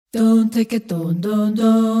Welcome to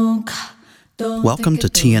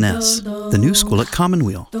TNS, the New School at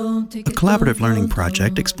Commonweal, a collaborative learning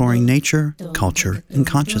project exploring nature, culture, and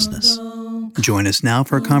consciousness. Join us now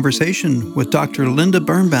for a conversation with Dr. Linda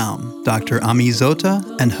Birnbaum, Dr. Ami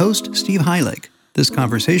Zota, and host Steve Heilig. This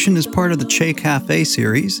conversation is part of the Che Cafe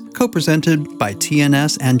series, co-presented by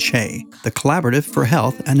TNS and Che, the Collaborative for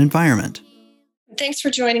Health and Environment. Thanks for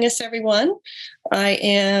joining us, everyone. I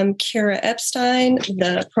am Kira Epstein,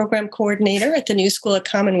 the program coordinator at the New School at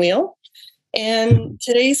Commonweal. And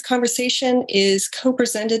today's conversation is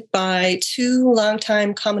co-presented by two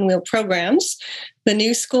longtime Commonweal programs, the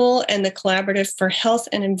New School and the Collaborative for Health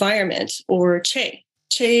and Environment, or CHE.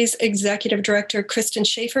 CHE's executive director, Kristen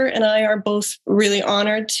Schaefer, and I are both really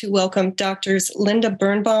honored to welcome Doctors Linda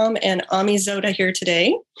Birnbaum and Ami Zota here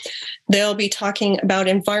today. They'll be talking about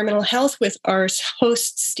environmental health with our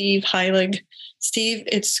host, Steve Heilig. Steve,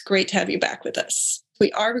 it's great to have you back with us.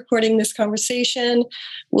 We are recording this conversation.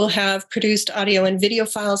 We'll have produced audio and video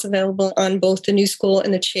files available on both the New School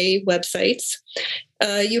and the CHE websites.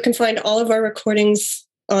 You can find all of our recordings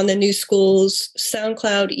on the New School's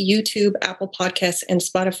SoundCloud, YouTube, Apple Podcasts, and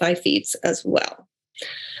Spotify feeds as well.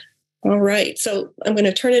 All right, so I'm going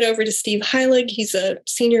to turn it over to Steve Heilig. He's a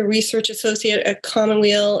senior research associate at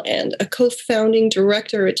Commonweal and a co-founding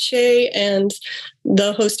director at CHE and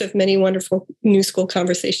the host of many wonderful New School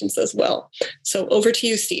conversations as well. So over to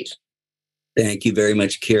you, Steve. Thank you very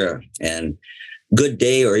much, Kira. And good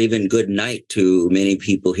day or even good night to many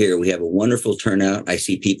people here. We have a wonderful turnout. I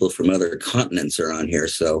see people from other continents are on here.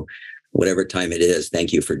 So whatever time it is,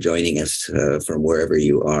 thank you for joining us from wherever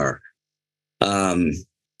you are.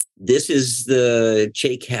 This is the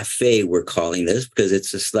Che Cafe, we're calling this, because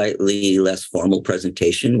it's a slightly less formal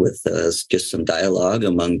presentation with just some dialogue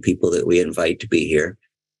among people that we invite to be here.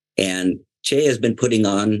 And Che has been putting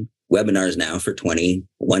on webinars now for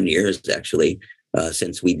 21 years, actually,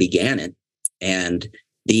 since we began it. And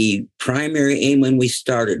the primary aim when we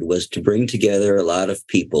started was to bring together a lot of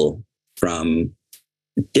people from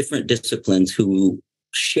different disciplines who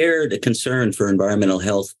shared a concern for environmental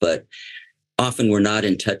health, but often we're not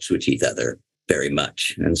in touch with each other very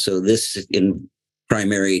much. And so this in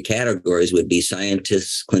primary categories would be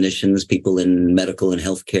scientists, clinicians, people in medical and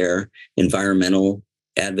healthcare, environmental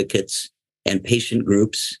advocates, and patient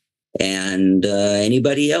groups, and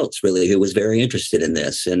anybody else really who was very interested in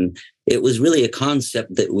this. And it was really a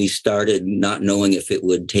concept that we started not knowing if it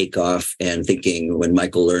would take off and thinking when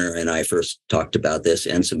Michael Lerner and I first talked about this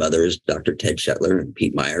and some others, Dr. Ted Shetler and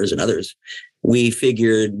Pete Myers and others, we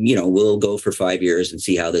figured, we'll go for 5 years and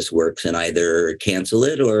see how this works and either cancel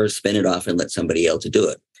it or spin it off and let somebody else do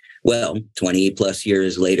it. Well, 20 plus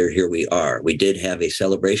years later, here we are. We did have a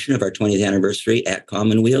celebration of our 20th anniversary at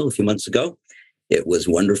Commonweal a few months ago. It was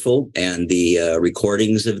wonderful. And the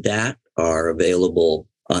recordings of that are available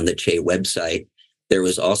on the CHE website. There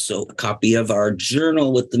was also a copy of our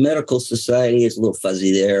journal with the Medical Society. It's a little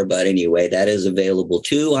fuzzy there, but anyway, that is available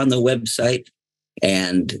too on the website.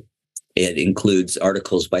 And it includes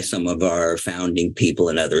articles by some of our founding people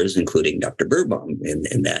and others, including Dr. Birnbaum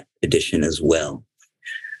in that edition as well.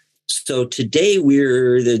 So today we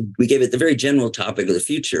gave it the very general topic of the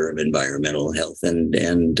future of environmental health, and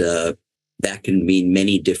that can mean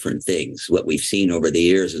many different things. What we've seen over the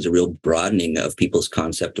years is a real broadening of people's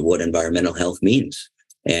concept of what environmental health means.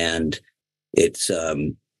 And it's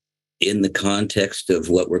in the context of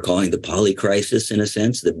what we're calling the polycrisis, in a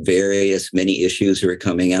sense, the many issues that are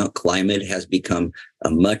coming out. Climate has become a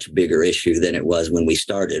much bigger issue than it was when we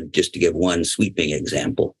started, just to give one sweeping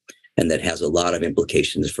example, and that has a lot of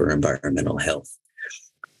implications for environmental health.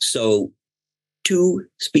 So two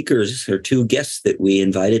speakers or two guests that we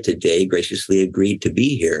invited today graciously agreed to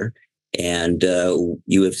be here. And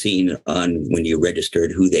you have seen on when you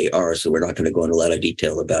registered who they are. So we're not going to go into a lot of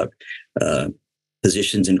detail about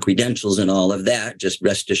positions and credentials and all of that. Just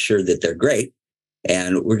rest assured that they're great.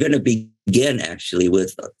 And we're going to begin actually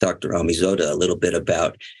with Dr. Ami Zota a little bit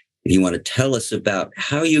about, if you want to tell us about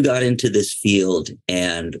how you got into this field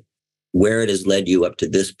and where it has led you up to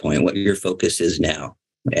this point, what your focus is now.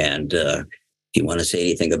 And if you want to say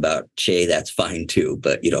anything about CHE, that's fine too,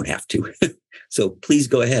 but you don't have to. So please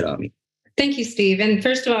go ahead, Ami. Thank you, Steve. And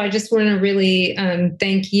first of all, I just want to really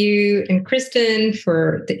thank you and Kristen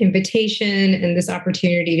for the invitation and this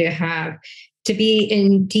opportunity to be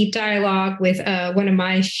in deep dialogue with one of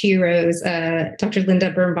my sheroes, Dr. Linda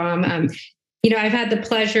Birnbaum. I've had the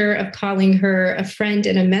pleasure of calling her a friend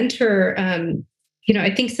and a mentor.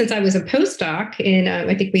 I think since I was a postdoc,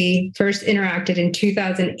 I think we first interacted in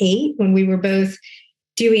 2008 when we were both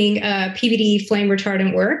doing PVD flame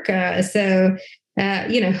retardant work. So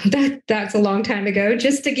that's a long time ago.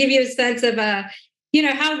 Just to give you a sense of,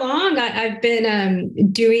 how long I've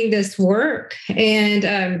been doing this work,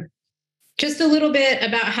 and just a little bit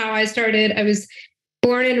about how I started. I was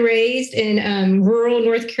born and raised in rural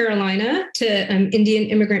North Carolina to Indian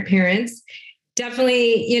immigrant parents.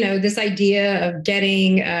 Definitely, this idea of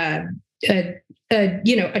getting a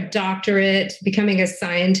doctorate, becoming a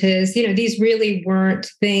scientist, these really weren't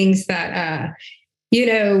things that,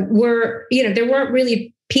 there weren't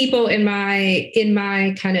really people in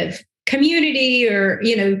my kind of community or,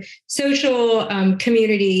 social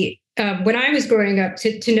community when I was growing up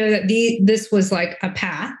to know that this was like a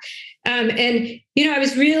path. I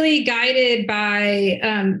was really guided by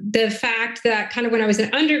the fact that kind of when I was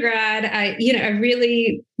an undergrad, I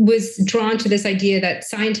really was drawn to this idea that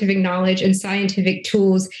scientific knowledge and scientific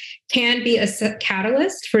tools can be a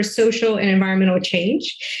catalyst for social and environmental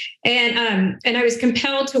change. And I was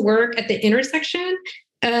compelled to work at the intersection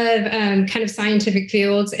of kind of scientific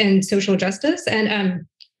fields and social justice. And,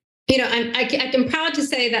 I'm proud to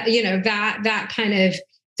say that, that kind of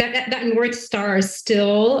that North Star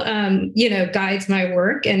still, guides my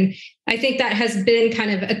work. And I think that has been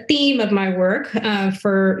kind of a theme of my work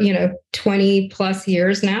for, 20 plus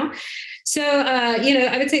years now. So,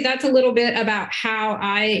 I would say that's a little bit about how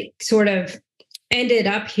I sort of ended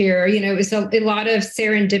up here. It was a lot of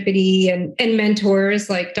serendipity and mentors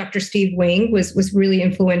like Dr. Steve Wing was really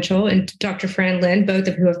influential, and Dr. Fran Lin, both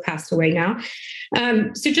of who have passed away now.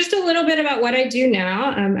 So just a little bit about what I do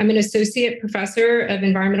now. I'm an associate professor of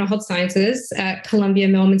environmental health sciences at Columbia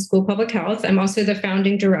Milliman School of Public Health. I'm also the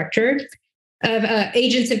founding director of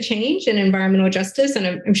Agents of Change and Environmental Justice, and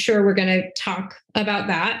I'm sure we're going to talk about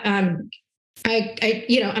that. I'm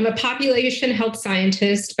a population health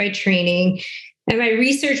scientist by training. And my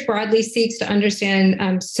research broadly seeks to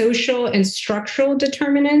understand social and structural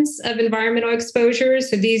determinants of environmental exposures.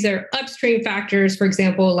 So these are upstream factors, for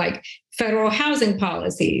example, like federal housing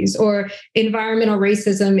policies or environmental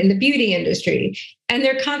racism in the beauty industry, and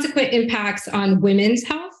their consequent impacts on women's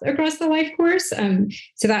health across the life course.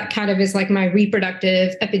 So that kind of is like my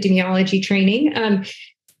reproductive epidemiology training.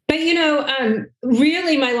 But,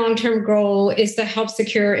 really my long-term goal is to help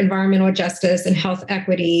secure environmental justice and health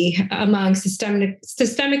equity among systemically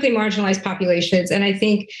marginalized populations. And I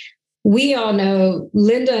think we all know,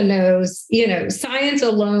 Linda knows, science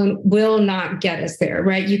alone will not get us there,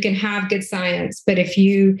 right? You can have good science, but if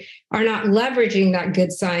you are not leveraging that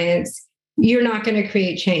good science, you're not going to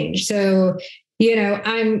create change. So,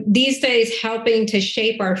 I'm these days helping to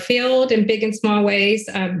shape our field in big and small ways.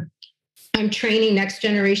 I'm training next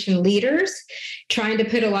generation leaders, trying to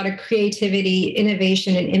put a lot of creativity,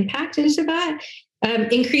 innovation, and impact into that.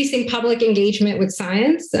 Increasing public engagement with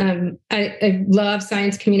science. I love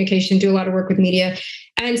science communication, do a lot of work with media,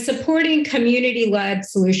 and supporting community-led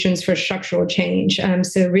solutions for structural change.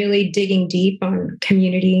 So really digging deep on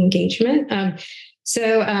community engagement.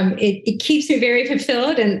 So it keeps me very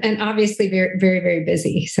fulfilled and obviously very, very, very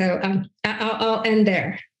busy. So I'll end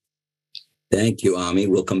there. Thank you, Ami.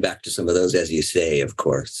 We'll come back to some of those, as you say, of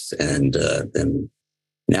course. And then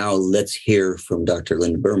now let's hear from Dr.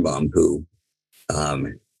 Linda Birnbaum, who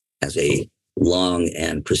has a long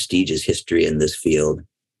and prestigious history in this field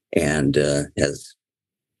and has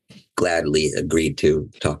gladly agreed to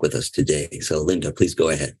talk with us today. So, Linda, please go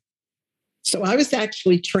ahead. So I was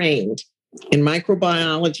actually trained in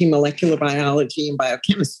microbiology, molecular biology, and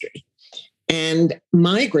biochemistry, and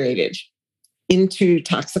migrated into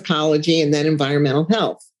toxicology and then environmental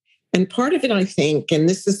health. And part of it, I think, and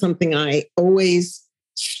this is something I always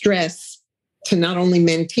stress to not only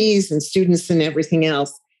mentees and students and everything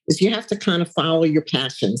else, is you have to kind of follow your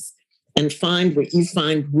passions and find what you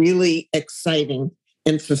find really exciting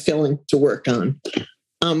and fulfilling to work on.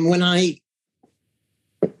 When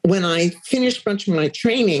I finished much of my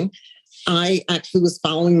training, I actually was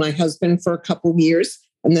following my husband for a couple of years.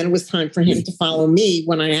 And then it was time for him to follow me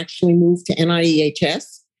when I actually moved to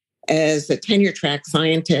NIEHS as a tenure track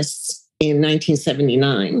scientist in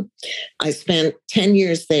 1979. I spent 10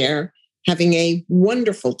 years there having a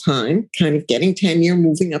wonderful time, kind of getting tenure,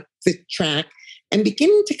 moving up the track, and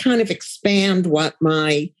beginning to kind of expand what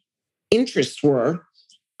my interests were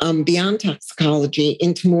beyond toxicology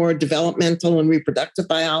into more developmental and reproductive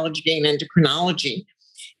biology and endocrinology.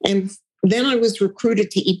 And then I was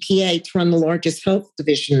recruited to EPA to run the largest health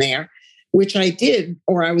division there, which I did,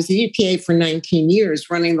 or I was at EPA for 19 years,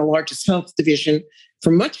 running the largest health division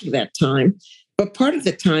for much of that time. But part of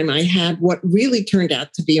the time I had what really turned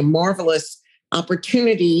out to be a marvelous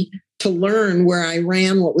opportunity to learn, where I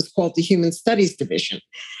ran what was called the Human Studies Division.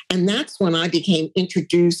 And that's when I became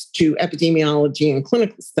introduced to epidemiology and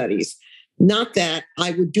clinical studies, Not that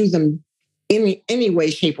I would do them in any way,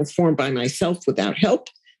 shape, or form by myself without help,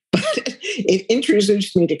 but it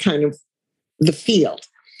introduced me to kind of the field.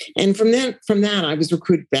 And from that, I was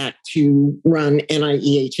recruited back to run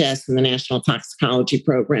NIEHS and the National Toxicology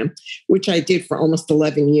Program, which I did for almost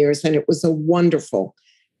 11 years. And it was a wonderful,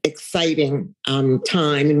 exciting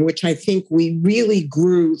time in which I think we really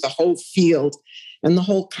grew the whole field and the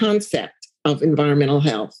whole concept of environmental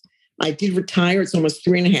health. I did retire. It's almost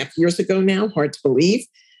 3.5 years ago now, hard to believe.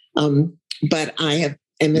 But I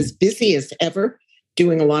am as busy as ever,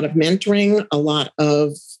 doing a lot of mentoring, a lot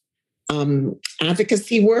of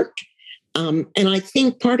advocacy work. And I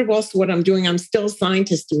think part of also what I'm doing, I'm still a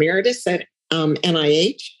scientist emeritus at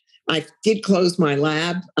NIH. I did close my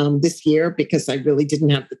lab this year because I really didn't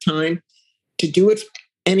have the time to do it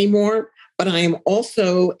anymore. But I am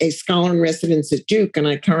also a scholar in residence at Duke, and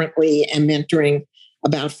I currently am mentoring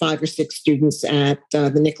about 5 or 6 students at the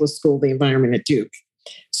Nicholas School of the Environment at Duke.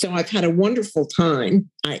 So I've had a wonderful time.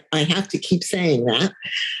 I have to keep saying that.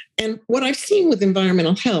 And what I've seen with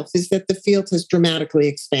environmental health is that the field has dramatically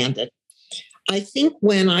expanded. I think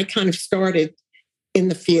when I kind of started in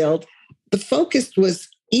the field, the focus was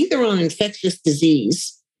either on infectious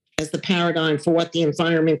disease as the paradigm for what the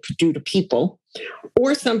environment could do to people,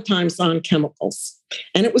 or sometimes on chemicals.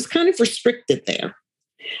 And it was kind of restricted there.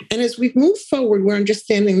 And as we've moved forward, we're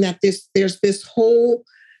understanding that there's this whole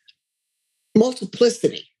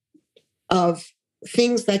multiplicity of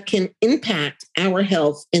things that can impact our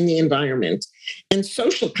health in the environment. And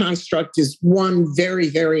social construct is one very,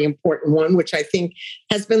 very important one, which I think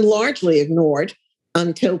has been largely ignored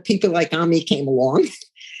until people like Ami came along,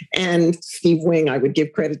 and Steve Wing, I would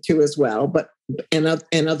give credit to as well, and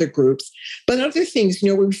other groups. But other things,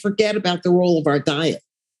 we forget about the role of our diet.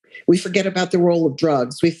 We forget about the role of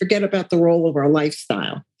drugs. We forget about the role of our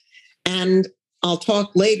lifestyle. And I'll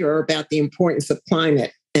talk later about the importance of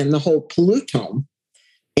climate and the whole pollutome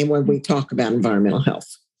and when we talk about environmental health.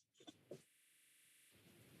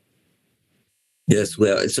 Yes,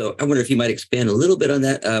 well, so I wonder if you might expand a little bit on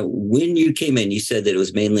that. When you came in, you said that it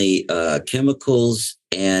was mainly chemicals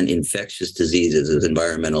and infectious diseases as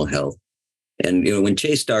environmental health. And when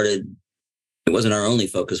Chase started, it wasn't our only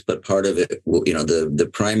focus, but part of it, the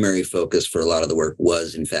primary focus for a lot of the work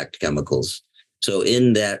was, in fact, chemicals. So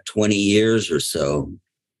in that 20 years or so,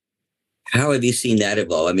 how have you seen that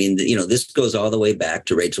evolve? I mean, this goes all the way back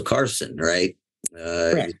to Rachel Carson, right?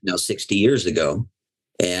 Now 60 years ago.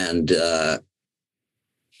 And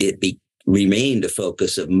it remained a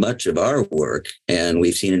focus of much of our work, and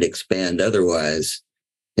we've seen it expand otherwise.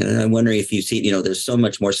 And I'm wondering if you see, there's so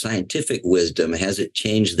much more scientific wisdom. Has it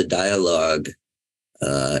changed the dialogue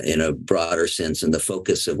in a broader sense and the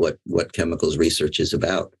focus of what chemicals research is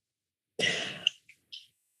about?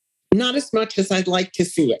 Not as much as I'd like to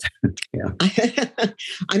see it. Yeah.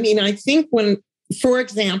 I mean, I think when, for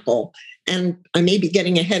example, and I may be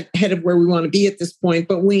getting ahead of where we want to be at this point,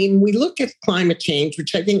 but when we look at climate change,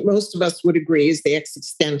 which I think most of us would agree is the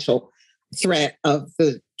existential threat of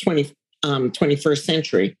the 21st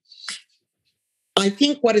century, I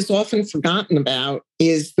think what is often forgotten about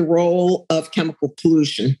is the role of chemical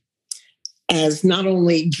pollution as not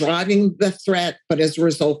only driving the threat, but as a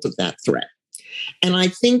result of that threat. And I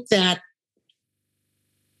think that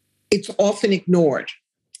it's often ignored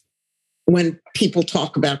when people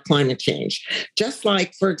talk about climate change. Just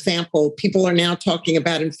like, for example, people are now talking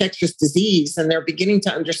about infectious disease, and they're beginning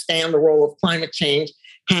to understand the role of climate change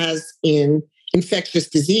has in infectious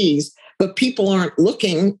disease, but people aren't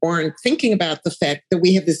looking or aren't thinking about the fact that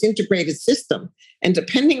we have this integrated system. And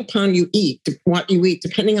depending upon what you eat,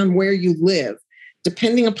 depending on where you live,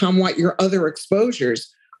 depending upon what your other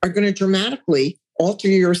exposures are going to dramatically alter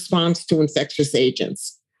your response to infectious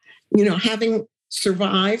agents. Having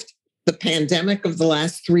survived the pandemic of the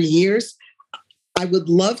last 3 years, I would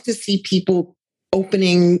love to see people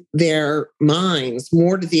opening their minds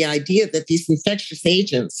more to the idea that these infectious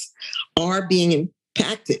agents are being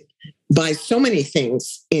impacted by so many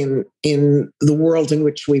things in the world in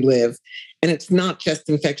which we live. And it's not just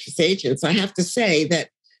infectious agents. I have to say that,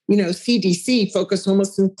 CDC focused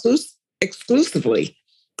almost exclusively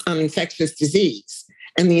on infectious disease,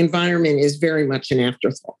 and the environment is very much an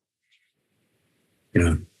afterthought.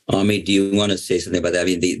 Yeah. Ami, do you want to say something about that? I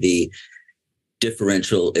mean, the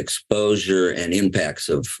differential exposure and impacts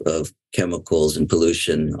of chemicals and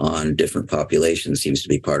pollution on different populations seems to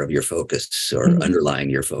be part of your focus or underlying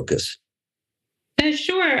your focus.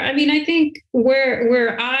 Sure. I mean, I think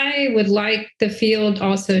where I would like the field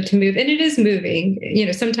also to move, and it is moving,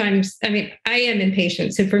 sometimes, I mean, I am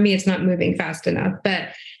impatient. So for me, it's not moving fast enough, but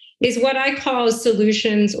is what I call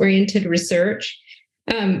solutions-oriented research.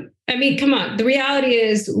 I mean, come on. The reality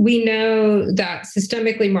is we know that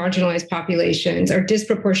systemically marginalized populations are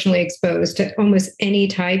disproportionately exposed to almost any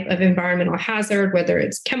type of environmental hazard, whether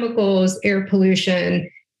it's chemicals, air pollution,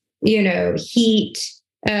 heat,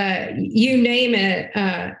 you name it,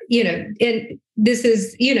 and this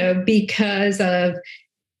is, because of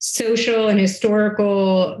social and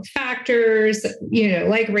historical factors,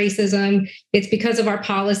 like racism. It's because of our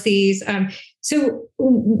policies. So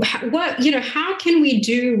how can we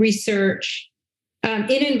do research in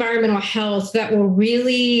environmental health that will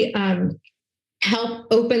really help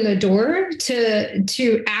open the door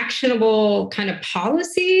to actionable kind of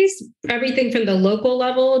policies, everything from the local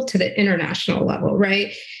level to the international level,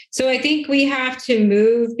 right? So I think we have to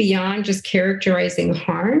move beyond just characterizing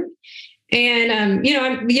harm. And,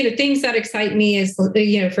 things that excite me is,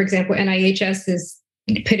 for example, NIHS is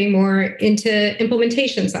putting more into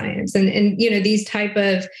implementation science and these type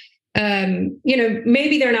of,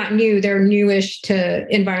 maybe they're not new, they're newish to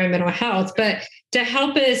environmental health, but to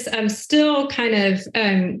help us still kind of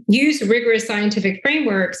use rigorous scientific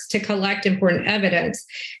frameworks to collect important evidence,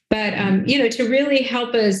 but, to really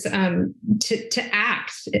help us to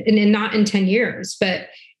act, and not in 10 years, but,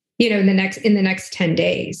 in the next 10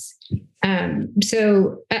 days.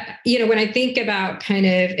 So when I think about kind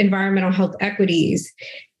of environmental health equities,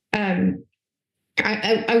 I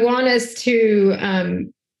want us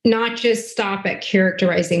to not just stop at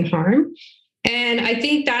characterizing harm. And I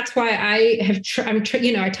think that's why I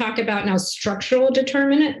talk about now structural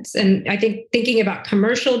determinants, and I think thinking about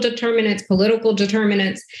commercial determinants, political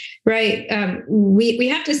determinants, right? We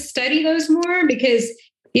have to study those more because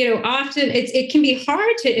often it can be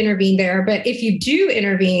hard to intervene there, but if you do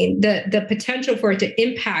intervene, the potential for it to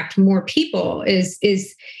impact more people is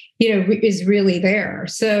really there.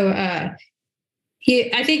 So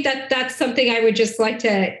I think that's something I would just like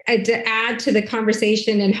to add to the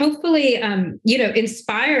conversation, and hopefully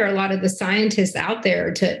inspire a lot of the scientists out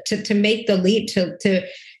there to make the leap to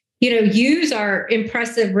use our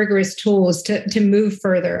impressive, rigorous tools to move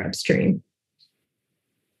further upstream.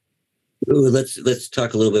 Ooh, let's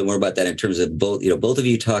talk a little bit more about that in terms of both of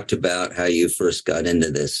you talked about how you first got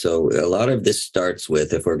into this. So a lot of this starts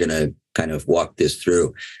with, if we're going to kind of walk this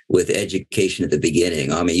through, with education at the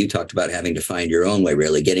beginning. I mean, you talked about having to find your own way,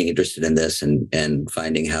 really getting interested in this and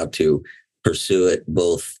finding how to pursue it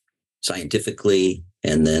both scientifically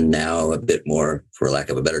and then now a bit more, for lack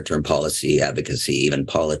of a better term, policy, advocacy, even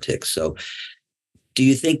politics. So do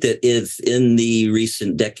you think that if in the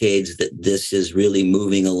recent decades that this is really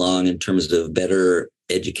moving along in terms of better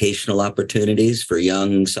educational opportunities for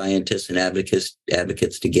young scientists and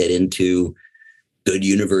advocates to get into good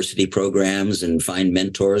university programs and find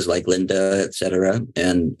mentors like Linda, et cetera,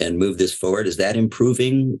 and move this forward? Is that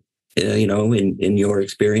improving, in your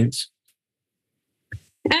experience?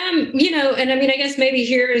 And I mean, I guess maybe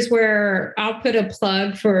here is where I'll put a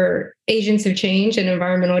plug for Agents of Change and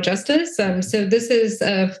Environmental Justice. So this is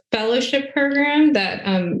a fellowship program that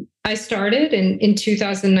I started in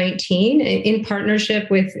 2019 in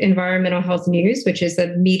partnership with Environmental Health News, which is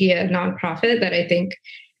a media nonprofit that I think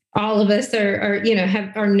all of us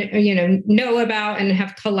know about and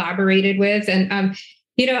have collaborated with. And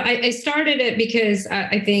I started it because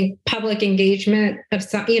I think public engagement of,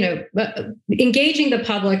 engaging the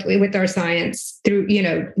public with our science through,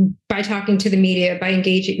 by talking to the media, by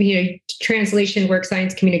engaging, translation work,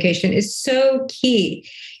 science communication is so key.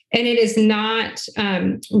 And it is not,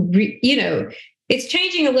 it's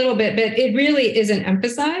changing a little bit, but it really isn't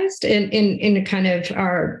emphasized in kind of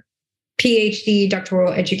our PhD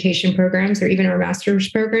doctoral education programs or even our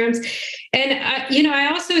master's programs. And,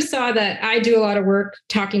 I also saw that I do a lot of work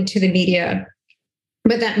talking to the media,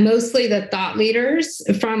 but that mostly the thought leaders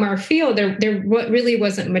from our field, there really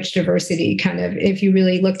wasn't much diversity, kind of, if you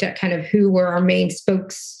really looked at kind of who were our main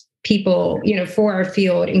spokespeople, for our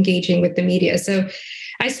field engaging with the media. So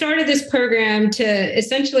I started this program to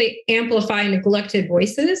essentially amplify neglected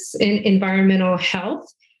voices in environmental health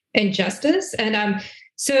and justice. And,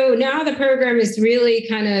 so now the program is really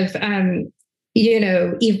kind of,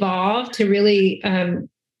 evolved to really,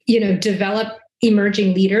 develop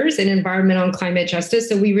emerging leaders in environmental and climate justice.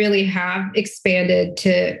 So we really have expanded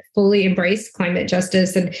to fully embrace climate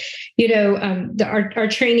justice. And, our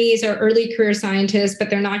trainees are early career scientists,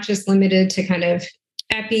 but they're not just limited to kind of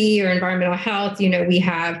EPI or environmental health. We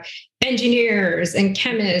have engineers and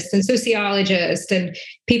chemists and sociologists and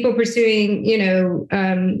people pursuing,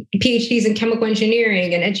 PhDs in chemical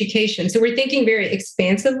engineering and education. So we're thinking very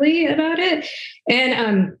expansively about it.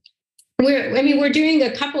 And we're doing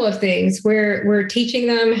a couple of things. We're teaching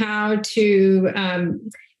them how to,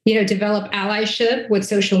 develop allyship with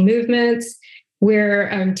social movements.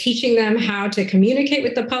 We're teaching them how to communicate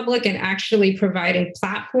with the public and actually providing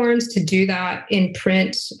platforms to do that in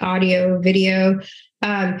print, audio, video.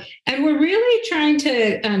 And we're really trying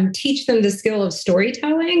to teach them the skill of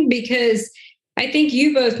storytelling, because I think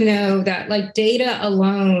you both know that like data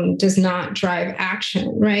alone does not drive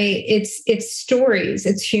action, right? It's stories,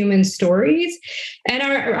 it's human stories. And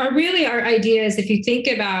our idea is, if you think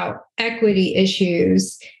about equity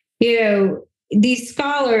issues, these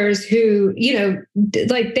scholars who,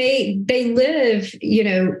 like they live,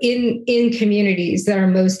 in communities that are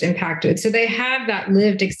most impacted. So they have that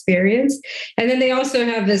lived experience. And then they also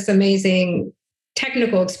have this amazing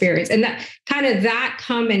technical experience. And that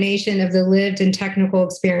combination of the lived and technical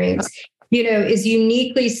experience, is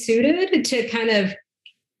uniquely suited to kind of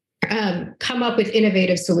come up with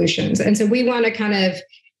innovative solutions. And so we want to kind of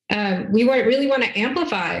we really want to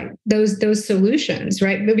amplify those solutions,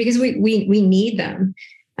 right? Because we need them.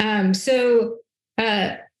 So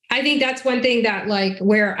I think that's one thing that, like,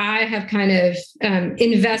 where I have kind of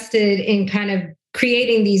invested in kind of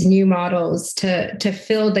creating these new models to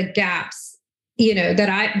fill the gaps,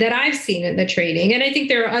 that I've seen in the training. And I think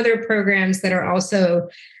there are other programs that are also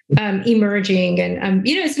emerging, and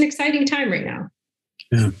it's an exciting time right now.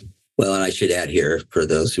 Yeah. Well, and I should add here, for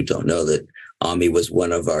those who don't know, that AMI was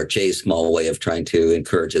one of our, Jay's small way of trying to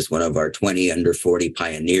encourage us, one of our 20 under 40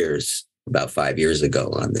 pioneers about 5 years ago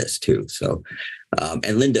on this too. So,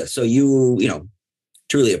 and Linda, so you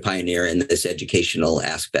truly a pioneer in this educational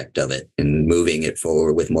aspect of it and moving it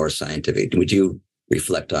forward with more scientific. Would you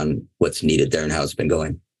reflect on what's needed there and how it's been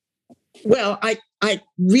going? Well, I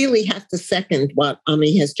really have to second what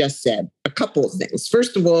Ami has just said. A couple of things.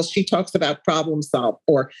 First of all, she talks about problem solve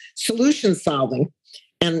or solution solving.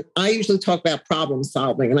 And I usually talk about problem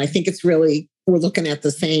solving. And I think it's really, we're looking at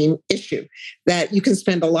the same issue, that you can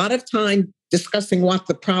spend a lot of time discussing what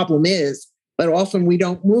the problem is, but often we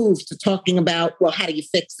don't move to talking about, well, how do you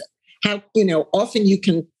fix it? How, often you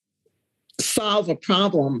can solve a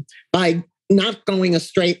problem by not going a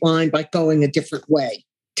straight line, by going a different way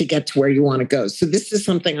to get to where you want to go. So this is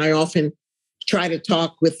something I often try to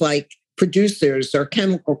talk with, like, producers or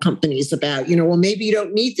chemical companies about, well, maybe you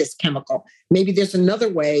don't need this chemical. Maybe there's another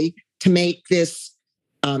way to make this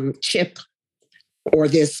chip or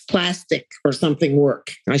this plastic or something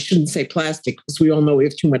work. I shouldn't say plastic, because we all know we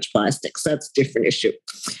have too much plastic. So that's a different issue.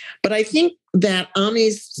 But I think that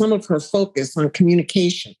some of her focus on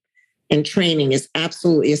communication and training is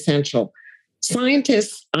absolutely essential.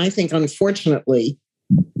 Scientists, I think, unfortunately,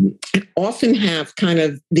 often have kind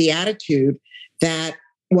of the attitude that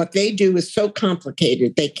what they do is so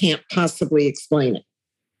complicated, they can't possibly explain it.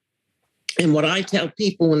 And what I tell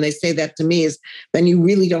people when they say that to me is, then you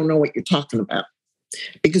really don't know what you're talking about.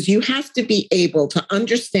 Because you have to be able to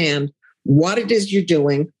understand what it is you're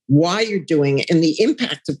doing, why you're doing it, and the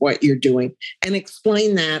impact of what you're doing, and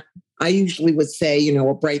explain that. I usually would say,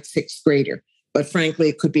 a bright sixth grader, but frankly,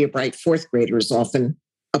 it could be a bright fourth grader is often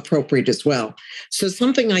appropriate as well. So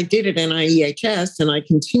something I did at NIEHS, and I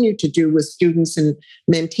continue to do with students and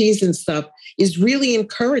mentees and stuff, is really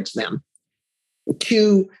encourage them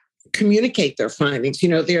to communicate their findings.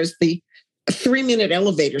 There's the 3-minute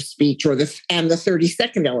elevator speech and the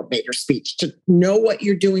 30-second elevator speech, to know what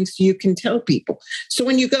you're doing so you can tell people. So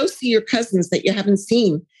when you go see your cousins that you haven't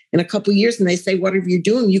seen in a couple of years and they say, what are you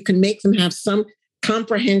doing? You can make them have some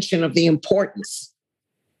comprehension of the importance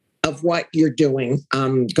of what you're doing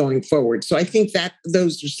going forward. So I think that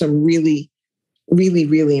those are some really, really,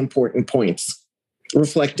 really important points,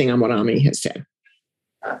 reflecting on what Ami has said.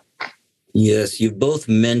 Yes, you both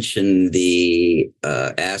mentioned the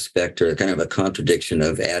aspect, or kind of a contradiction,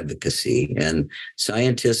 of advocacy. And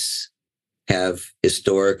scientists have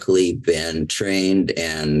historically been trained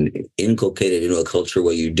and inculcated into a culture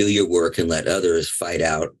where you do your work and let others fight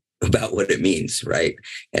out about what it means, right?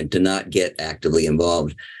 And to not get actively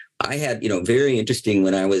involved. I had, very interesting,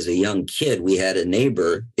 when I was a young kid, we had a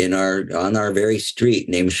neighbor on our very street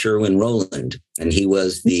named Sherwin Rowland, and he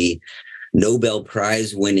was the Nobel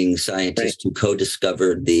Prize winning scientist who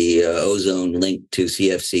co-discovered the ozone link to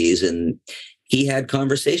CFCs. And he had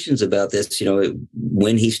conversations about this.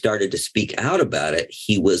 When he started to speak out about it,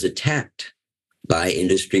 he was attacked by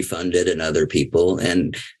industry funded and other people,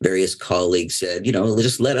 and various colleagues said,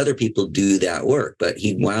 just let other people do that work. But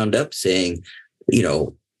he wound up saying,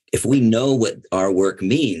 if we know what our work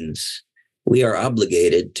means, we are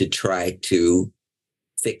obligated to try to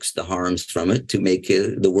fix the harms from it to make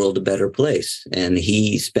the world a better place. And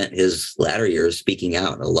he spent his latter years speaking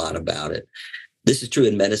out a lot about it. This is true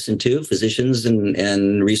in medicine too. Physicians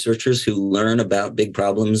and researchers who learn about big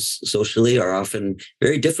problems socially are often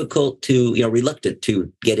very difficult to, reluctant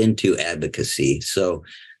to get into advocacy. So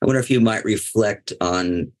I wonder if you might reflect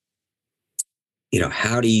on,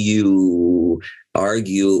 how do you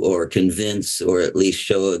argue or convince or at least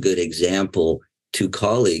show a good example to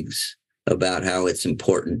colleagues about how it's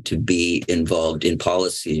important to be involved in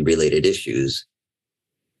policy-related issues?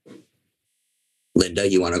 Linda,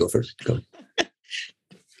 you want to go first? Go.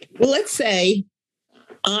 Well, let's say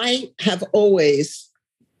I have always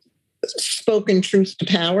spoken truth to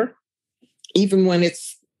power, even when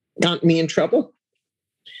it's gotten me in trouble.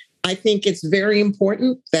 I think it's very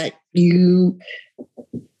important that you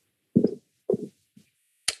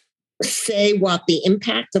say what the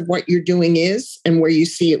impact of what you're doing is and where you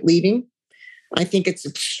see it leading. I think it's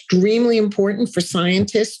extremely important for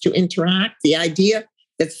scientists to interact. The idea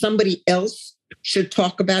that somebody else should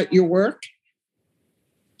talk about your work.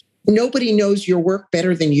 Nobody knows your work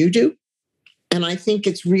better than you do. And I think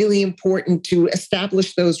it's really important to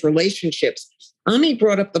establish those relationships. Ami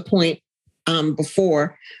brought up the point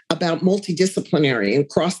before about multidisciplinary and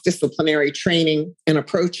cross-disciplinary training and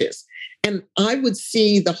approaches. And I would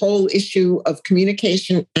see the whole issue of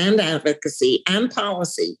communication and advocacy and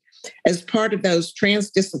policy as part of those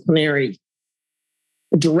transdisciplinary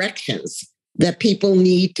directions that people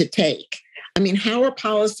need to take. I mean, how are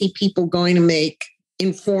policy people going to make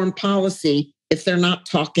informed policy if they're not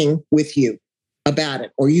talking with you about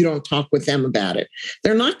it or you don't talk with them about it?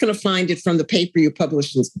 They're not going to find it from the paper you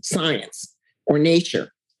publish in Science or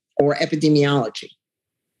Nature or epidemiology.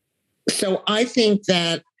 So I think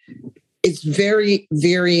that it's very,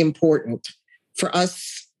 very important for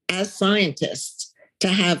us as scientists to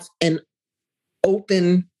have an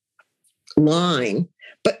open line,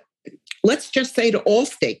 but let's just say to all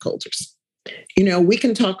stakeholders. We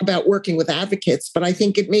can talk about working with advocates, but I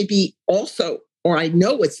think it may be also, or I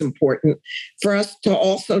know it's important for us to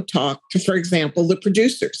also talk to, for example, the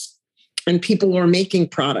producers and people who are making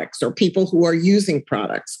products or people who are using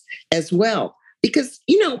products as well. Because,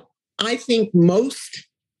 I think most,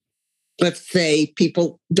 let's say,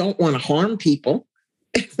 people don't want to harm people.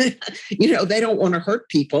 They don't want to hurt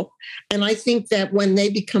people. And I think that when they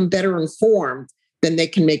become better informed, then they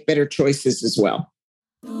can make better choices as well.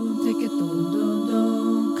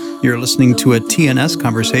 You're listening to a TNS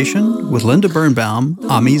conversation with Linda Birnbaum,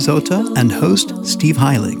 Ami Zota, and host Steve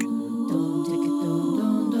Heilig.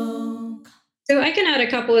 So I can add a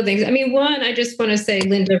couple of things. I mean, one, I just want to say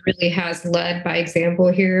Linda really has led by example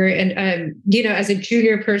here. And, as a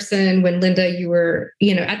junior person, when Linda, you were,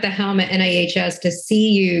 at the helm at NIHS, to see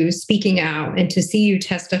you speaking out and to see you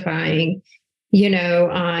testifying,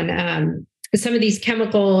 on some of these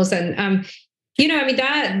chemicals and,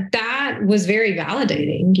 that was very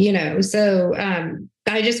validating, so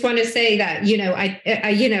I just want to say that,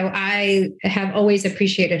 I have always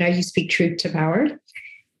appreciated how you speak truth to power.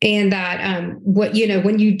 And that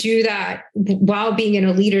when you do that while being in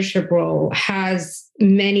a leadership role has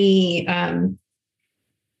many,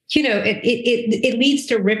 it leads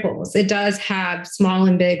to ripples. It does have small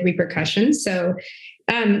and big repercussions. So,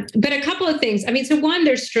 but a couple of things. I mean, so one,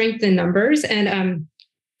 there's strength in numbers, and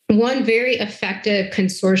one very effective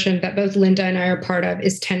consortium that both Linda and I are part of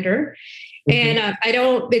is Tender. Mm-hmm. And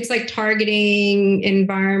it's like targeting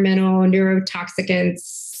environmental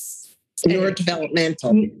neurotoxicants.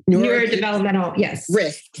 Neurodevelopmental, yes.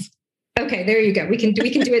 Risks. Okay, there you go. We can do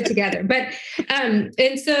it together. But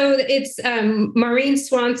and so it's Maureen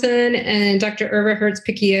Swanson and Dr. Irva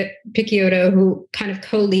Hertz-Picciotto who kind of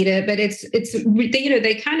co-lead it. But it's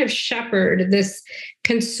they kind of shepherd this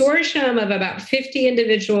consortium of about 50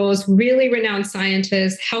 individuals, really renowned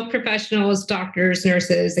scientists, health professionals, doctors,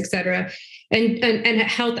 nurses, et cetera, and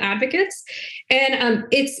health advocates. And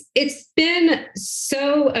it's been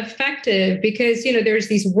so effective because, there's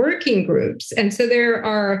these working groups. And so there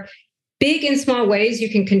are big and small ways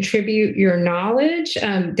you can contribute your knowledge.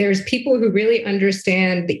 There's people who really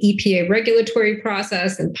understand the EPA regulatory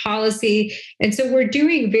process and policy. And so we're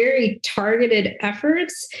doing very targeted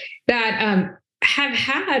efforts that have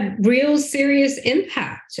had real serious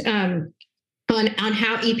impact on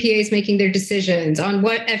how EPA is making their decisions, on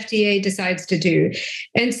what FDA decides to do.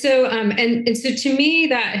 And so so to me,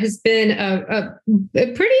 that has been a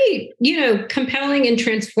pretty, compelling and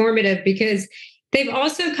transformative, because they've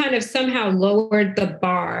also kind of somehow lowered the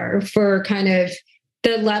bar for kind of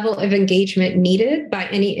the level of engagement needed by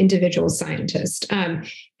any individual scientist.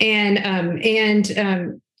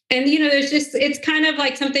 And, it's kind of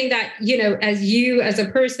like something that, as you as a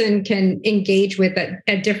person can engage with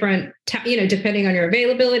at different, depending on your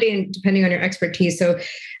availability and depending on your expertise. So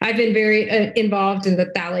I've been very involved in the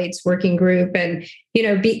phthalates working group. And,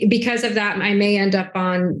 because of that, I may end up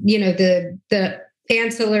on, the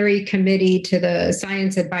ancillary committee to the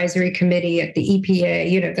science advisory committee at the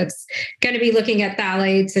EPA, that's going to be looking at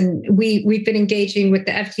phthalates. And we've been engaging with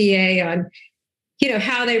the FDA on,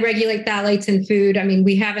 how they regulate phthalates in food. I mean,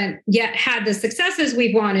 we haven't yet had the successes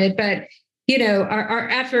we've wanted, but, our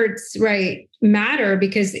efforts, right, matter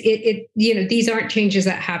because these aren't changes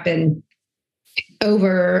that happen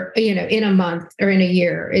over, in a month or in a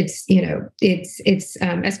year. It's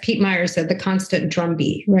as Pete Myers said, the constant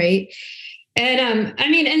drumbeat, right? And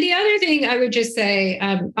and the other thing I would just say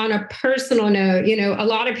on a personal note, a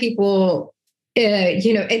lot of people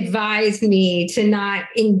advised me to not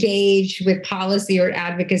engage with policy or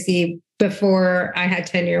advocacy before I had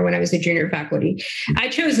tenure when I was a junior faculty. I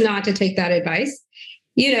chose not to take that advice,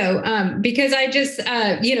 because I just,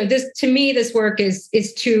 this, to me, this work is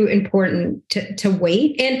too important to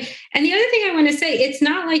wait. And the other thing I want to say, it's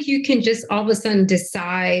not like you can just all of a sudden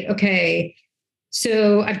decide, okay,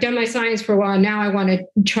 so I've done my science for a while. Now I want to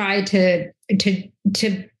try to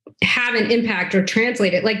have an impact or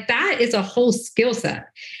translate it. Like that is a whole skill set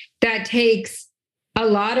that takes a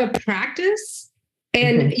lot of practice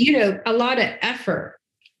and, a lot of effort.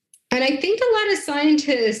 And I think a lot of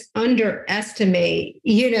scientists underestimate,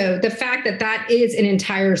 the fact that is an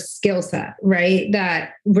entire skill set, right?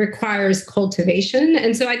 That requires cultivation.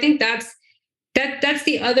 And so I think that's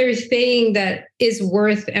the other thing that is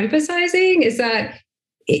worth emphasizing is that,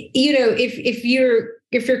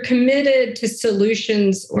 if you're committed to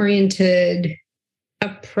solutions-oriented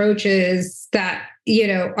approaches that,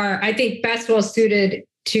 are, I think, best well suited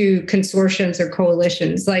to consortiums or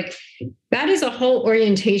coalitions, like that is a whole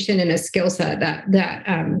orientation and a skill set that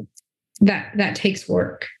takes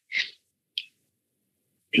work.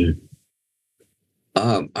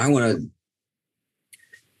 I want to,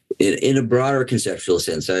 in a broader conceptual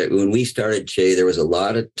sense, when we started CHE, there was a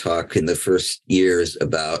lot of talk in the first years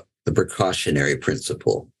about the precautionary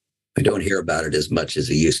principle. I don't hear about it as much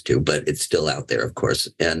as I used to, but it's still out there, of course.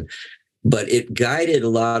 But it guided a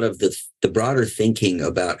lot of the broader thinking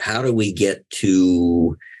about how do we get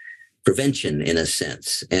to prevention in a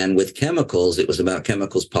sense. And with chemicals, it was about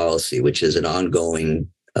chemicals policy, which is an ongoing,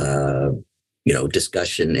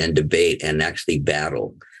 discussion and debate and actually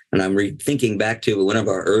battle. And I'm thinking back to one of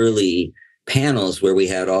our early panels where we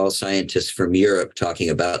had all scientists from Europe talking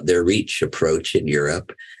about their REACH approach in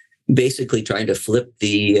Europe, basically trying to flip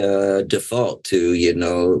the default to,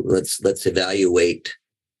 let's evaluate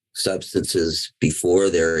substances before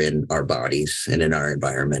they're in our bodies and in our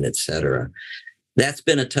environment, et cetera. That's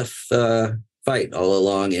been a tough fight all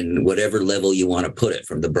along in whatever level you want to put it,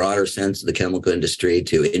 from the broader sense of the chemical industry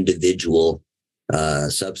to individual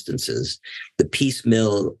substances. The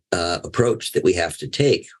piecemeal approach that we have to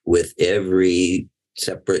take with every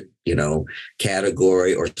separate,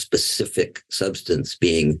 category or specific substance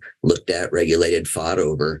being looked at, regulated, fought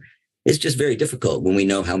over is just very difficult when we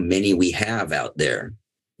know how many we have out there.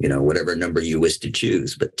 Whatever number you wish to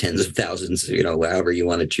choose, but tens of thousands, however you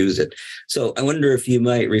want to choose it. So I wonder if you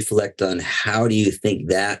might reflect on how do you think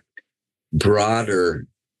that broader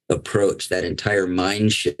approach, that entire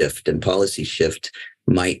mind shift and policy shift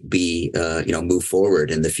might be, move forward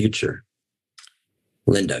in the future.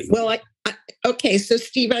 Linda. Well, okay. So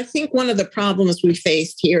Steve, I think one of the problems we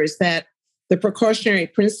faced here is that the precautionary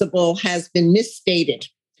principle has been misstated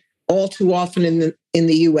all too often in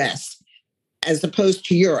the US. As opposed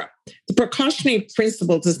to Europe. The precautionary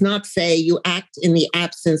principle does not say you act in the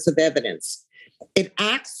absence of evidence. It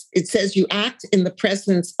says you act in the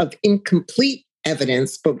presence of incomplete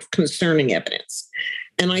evidence, but concerning evidence.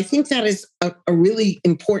 And I think that is a really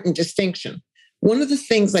important distinction. One of the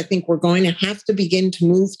things I think we're going to have to begin to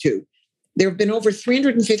move to, there have been over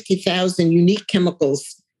 350,000 unique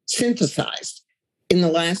chemicals synthesized in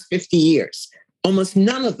the last 50 years. Almost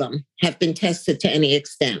none of them have been tested to any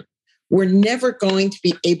extent. We're never going to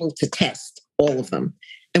be able to test all of them.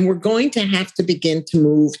 And we're going to have to begin to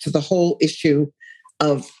move to the whole issue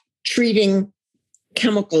of treating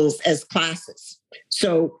chemicals as classes.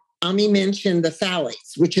 So Ami mentioned the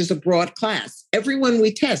phthalates, which is a broad class. Everyone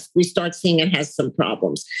we test, we start seeing it has some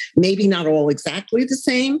problems. Maybe not all exactly the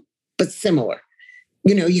same, but similar.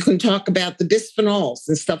 You can talk about the bisphenols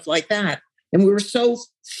and stuff like that. And we were so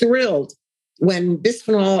thrilled when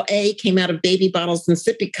bisphenol A came out of baby bottles and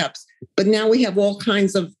sippy cups. But now we have all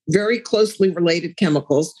kinds of very closely related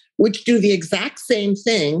chemicals, which do the exact same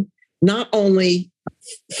thing, not only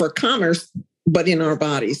for commerce, but in our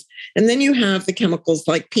bodies. And then you have the chemicals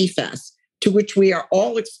like PFAS, to which we are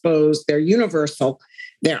all exposed. They're universal,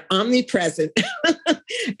 they're omnipresent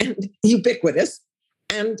and ubiquitous.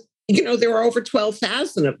 And, there are over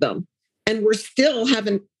 12,000 of them. And we're still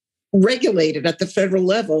haven't regulated at the federal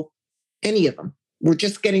level any of them. We're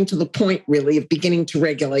just getting to the point, really, of beginning to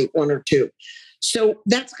regulate one or two. So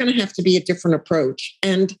that's going to have to be a different approach.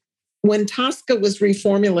 And when TSCA was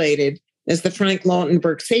reformulated as the Frank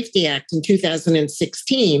Lautenberg Safety Act in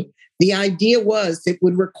 2016, the idea was it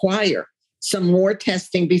would require some more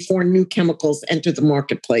testing before new chemicals enter the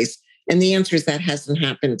marketplace. And the answer is that hasn't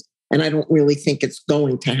happened. And I don't really think it's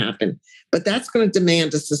going to happen. But that's going to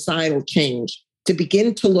demand a societal change to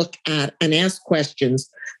begin to look at and ask questions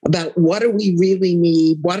about what do we really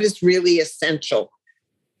need, what is really essential,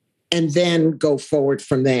 and then go forward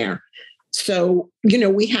from there. So,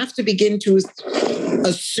 we have to begin to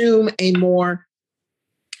assume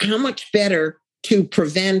how much better to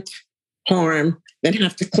prevent harm than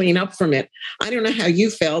have to clean up from it. I don't know how you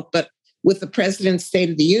felt, but with the President's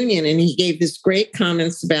State of the Union, and he gave this great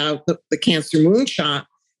comments about the cancer moonshot,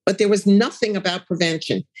 but there was nothing about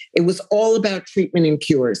prevention. It was all about treatment and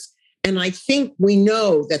cures. And I think we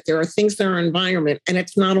know that there are things in our environment, and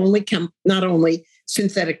it's not only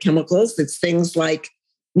synthetic chemicals, it's things like,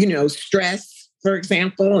 stress, for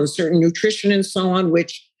example, and certain nutrition and so on,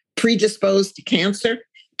 which predispose to cancer.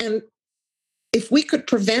 And if we could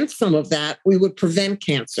prevent some of that, we would prevent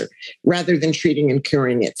cancer rather than treating and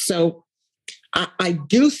curing it. So I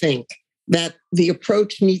do think that the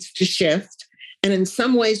approach needs to shift. And in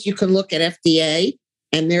some ways, you can look at FDA,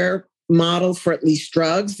 and their model for at least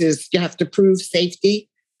drugs is you have to prove safety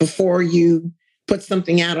before you put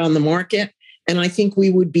something out on the market. And I think we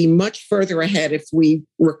would be much further ahead if we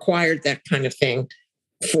required that kind of thing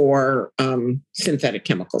for synthetic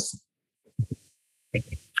chemicals.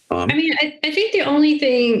 I think the only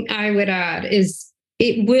thing I would add is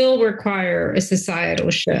it will require a societal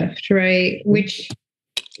shift, right? Which,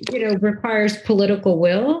 requires political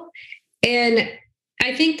will. And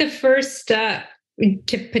I think the first step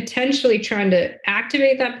to potentially trying to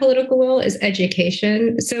activate that political will is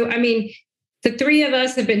education. So, the three of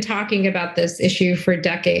us have been talking about this issue for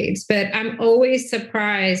decades, but I'm always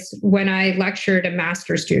surprised when I lecture to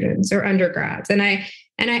master's students or undergrads. And I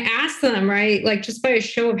ask them, right, like just by a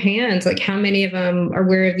show of hands, like how many of them are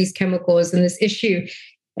aware of these chemicals and this issue?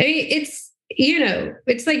 It's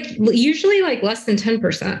like usually like less than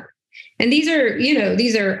 10%. And these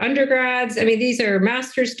are undergrads. These are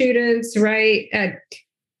master's students, right?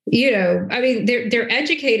 They're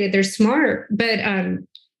educated, they're smart, but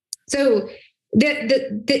so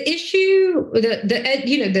the issue,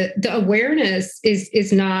 the awareness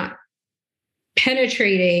is not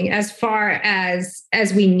penetrating as far as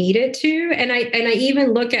we need it to. And I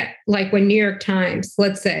even look at like when New York Times,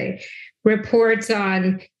 let's say, reports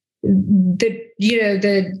on the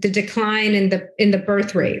decline in the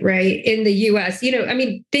birth rate, right, in the US,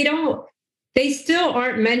 they still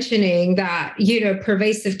aren't mentioning that,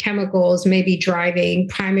 pervasive chemicals may be driving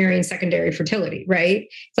primary and secondary fertility, right?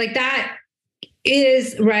 It's like that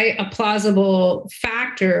is, right, a plausible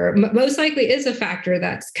factor, most likely is a factor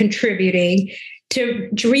that's contributing to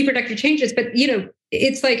reproductive changes. But,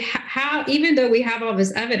 it's like how, even though we have all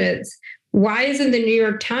this evidence, why isn't the New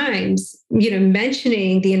York Times,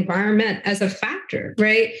 mentioning the environment as a factor,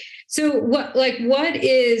 right? So what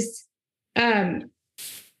is, I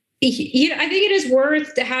think it is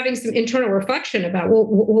worth having some internal reflection about,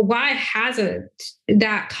 why hasn't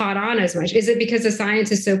that caught on as much? Is it because the science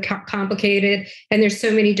is so complicated and there's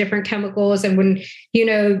so many different chemicals? And when,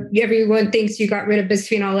 everyone thinks you got rid of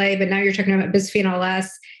bisphenol A, but now you're talking about bisphenol S,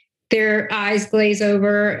 their eyes glaze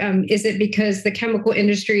over. Is it because the chemical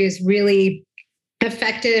industry is really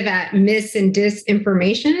effective at mis and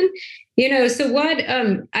disinformation? So what,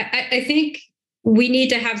 I think we need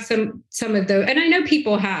to have some of those, and I know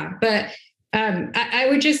people have, but I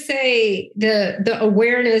would just say the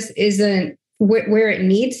awareness isn't where it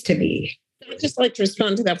needs to be. I'd just like to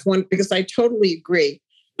respond to that one because I totally agree.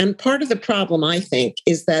 And part of the problem, I think,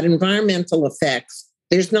 is that environmental effects,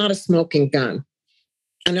 there's not a smoking gun.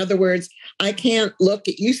 In other words, I can't look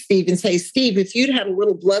at you, Steve, and say, Steve, if you'd had a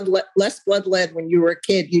little less blood lead when you were a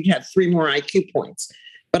kid, you'd have 3 more IQ points.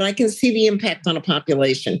 But I can see the impact on a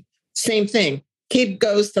population. Same thing. Kid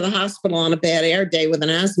goes to the hospital on a bad air day with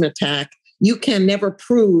an asthma attack. You can never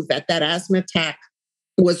prove that asthma attack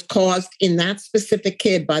was caused in that specific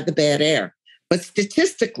kid by the bad air. But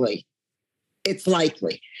statistically, it's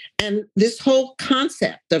likely. And this whole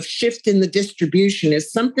concept of shift in the distribution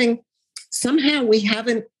is something, somehow we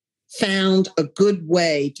haven't found a good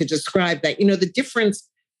way to describe that. The difference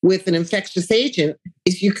with an infectious agent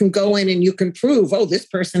is you can go in and you can prove, oh, this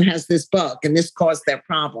person has this bug and this caused their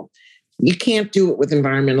problem. You can't do it with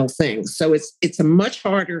environmental things. So it's a much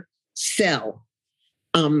harder sell.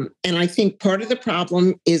 And I think part of the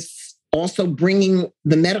problem is also bringing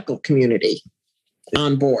the medical community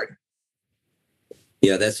on board.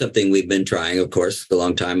 Yeah, that's something we've been trying, of course, a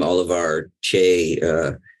long time. All of our CHE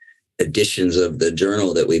editions of the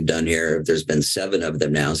journal that we've done here, there's been 7 of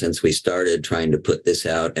them now since we started trying to put this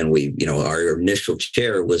out. And our initial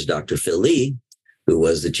chair was Dr. Phil Lee, who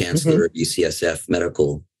was the chancellor of UCSF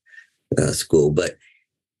Medical School.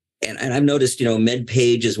 And I've noticed,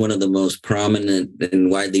 MedPage is one of the most prominent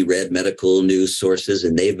and widely read medical news sources,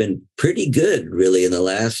 and they've been pretty good, really, in the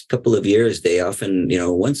last couple of years. They often,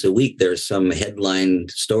 once a week, there's some headline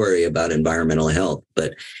story about environmental health,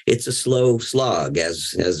 but it's a slow slog,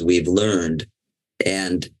 as we've learned.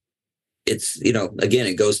 And it's, again,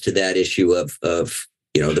 it goes to that issue of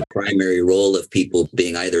the primary role of people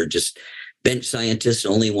being either just bench scientists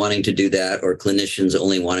only wanting to do that, or clinicians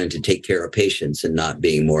only wanting to take care of patients and not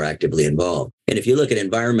being more actively involved. And if you look at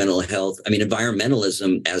environmental health,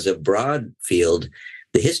 environmentalism as a broad field,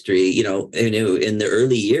 the history, in the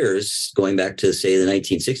early years, going back to, say, the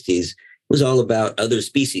 1960s, was all about other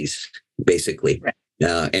species, basically,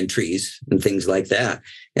 and trees and things like that.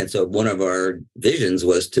 And so one of our visions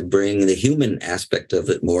was to bring the human aspect of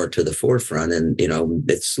it more to the forefront. And,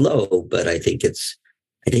 it's slow, but I think it's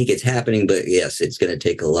happening, but yes, it's going to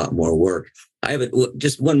take a lot more work. I have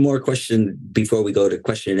just one more question before we go to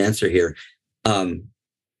question and answer here. And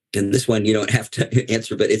this one you don't have to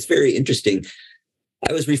answer, but it's very interesting.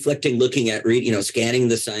 I was reflecting, looking at, scanning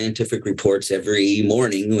the scientific reports every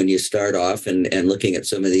morning when you start off and looking at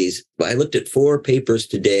some of these. I looked at 4 papers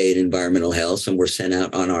today in environmental health. Some were sent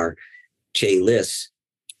out on our CHE lists.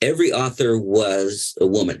 Every author was a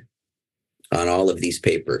woman on all of these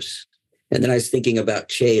papers. And then I was thinking about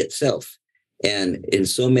CHE itself. And in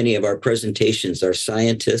so many of our presentations, our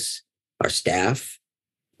scientists, our staff,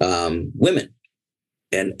 women.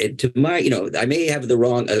 And to my, I may have the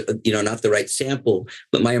wrong, not the right sample,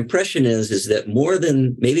 but my impression is that more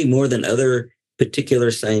than other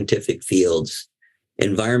particular scientific fields,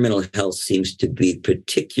 environmental health seems to be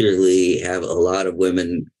particularly have a lot of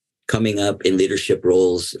women coming up in leadership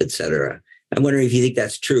roles, et cetera. I'm wondering if you think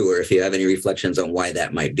that's true, or if you have any reflections on why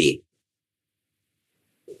that might be.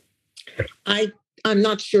 I'm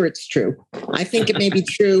not sure it's true. I think it may be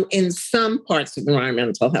true in some parts of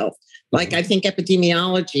environmental health. Like I think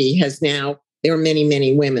epidemiology there are many,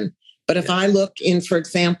 many women. But if I look in, for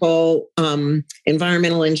example,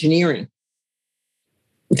 environmental engineering,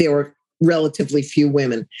 there were relatively few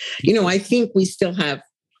women. I think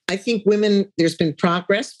women, there's been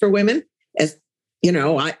progress for women. As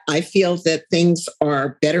I feel that things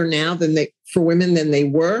are better now for women than they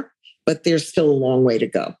were, but there's still a long way to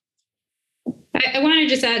go. I want to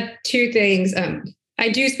just add 2 things. I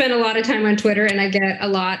do spend a lot of time on Twitter, and I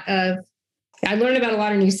learn about a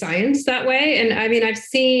lot of new science that way. And I've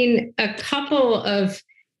seen a couple of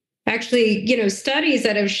actually, studies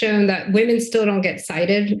that have shown that women still don't get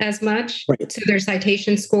cited as much. Right. So their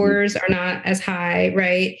citation scores are not as high,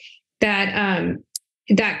 right? That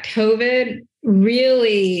COVID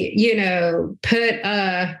really, put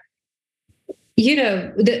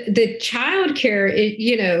the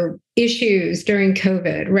childcare, issues during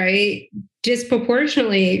COVID, right,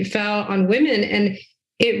 disproportionately fell on women. And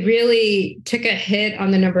it really took a hit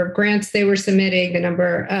on the number of grants they were submitting, the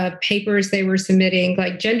number of papers they were submitting.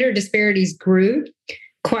 Like gender disparities grew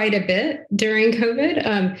quite a bit during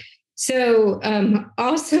COVID.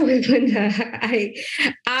 Also, Linda,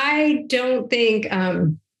 I don't think,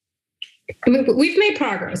 we've made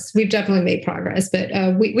progress. We've definitely made progress, but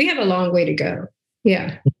we have a long way to go.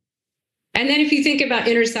 Yeah. And then if you think about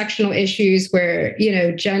intersectional issues where,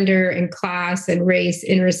 gender and class and race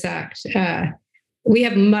intersect, we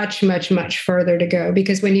have much, much, much further to go,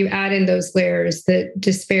 because when you add in those layers, the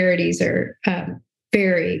disparities are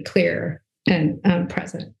very clear and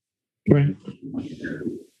present. Right.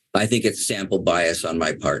 I think it's sample bias on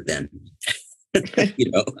my part then. It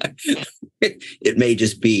may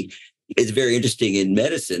just be, it's very interesting in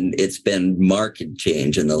medicine. It's been marked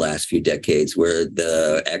change in the last few decades where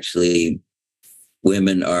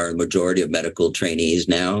women are the majority of medical trainees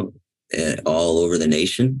now all over the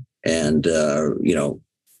nation. And, the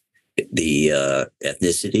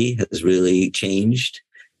ethnicity has really changed.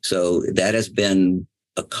 So that has been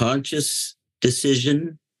a conscious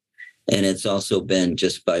decision. And it's also been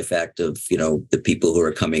just by fact of, the people who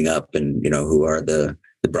are coming up and, who are the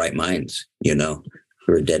bright minds,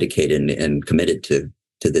 who are dedicated and committed to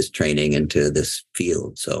this training and to this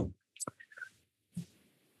field. So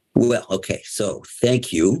Well, okay. So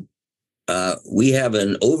thank you. We have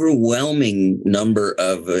an overwhelming number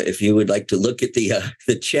of, if you would like to look at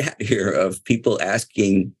the chat here, of people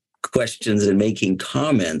asking questions and making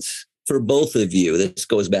comments for both of you. This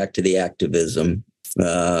goes back to the activism.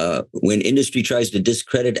 When industry tries to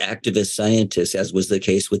discredit activist scientists, as was the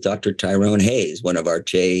case with Dr. Tyrone Hayes, one of our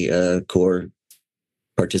CHE core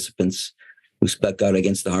participants who spoke out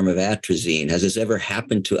against the harm of atrazine. Has this ever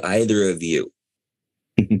happened to either of you?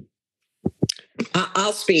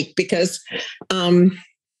 I'll speak because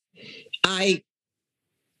I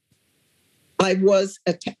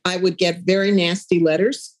would get very nasty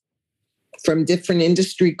letters from different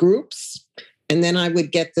industry groups, and then I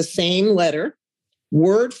would get the same letter,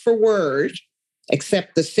 word for word,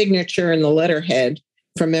 except the signature and the letterhead,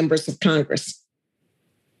 from members of Congress.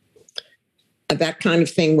 That kind of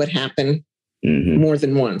thing would happen more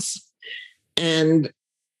than once. And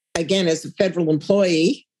again, as a federal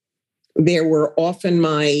employee, there were often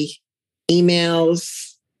my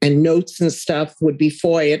emails and notes and stuff would be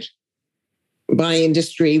FOIA'd by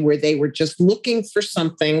industry, where they were just looking for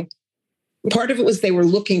something. Part of it was they were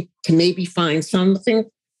looking to maybe find something.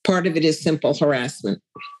 Part of it is simple harassment.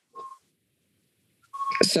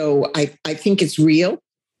 So I think it's real.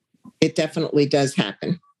 It definitely does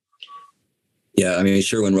happen. Yeah, I mean,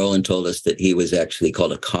 Sherwin Rowland told us that he was actually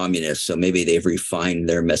called a communist, so maybe they've refined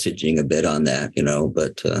their messaging a bit on that,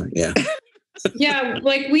 but yeah. Yeah,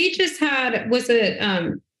 like we just had, was it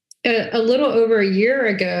a little over a year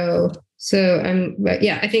ago? So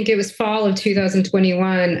I think it was fall of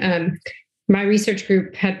 2021. My research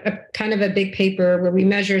group had a kind of a big paper where we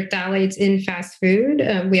measured phthalates in fast food.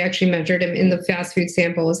 We actually measured them in the fast food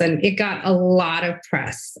samples, and it got a lot of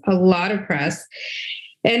press.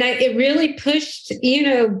 And it really pushed,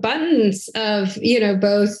 buttons of,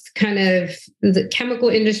 both kind of the chemical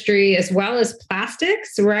industry as well as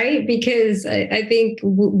plastics, right? Because I think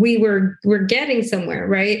we're getting somewhere,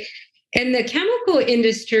 right? And the chemical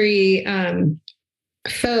industry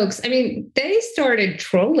folks, I mean, they started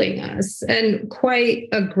trolling us, and quite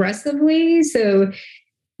aggressively. So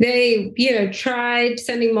they, tried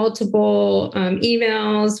sending multiple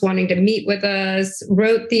emails, wanting to meet with us,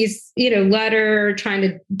 wrote these, letter trying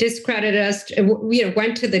to discredit us,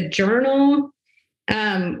 went to the Journal,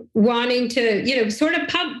 wanting to, sort of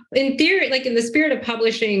in theory, like in the spirit of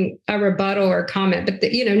publishing a rebuttal or comment, but,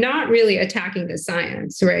 not really attacking the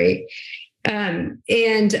science, right? I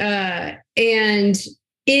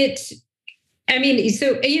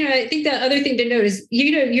think the other thing to note is,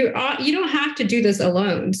 you don't have to do this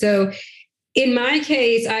alone. So in my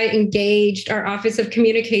case, I engaged our Office of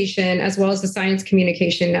Communication as well as the Science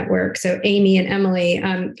Communication Network. So Amy and Emily,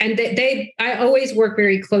 and I always work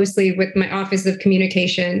very closely with my Office of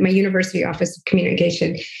Communication, my university Office of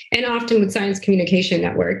Communication, and often with Science Communication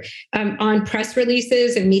Network on press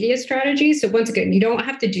releases and media strategies. So once again, you don't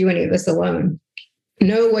have to do any of this alone.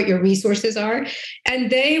 Know what your resources are. And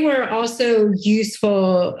they were also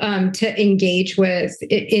useful to engage with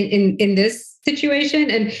in this situation.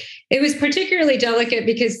 And it was particularly delicate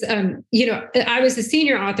because, I was a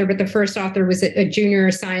senior author, but the first author was a junior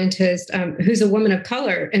scientist who's a woman of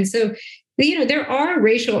color. And so, there are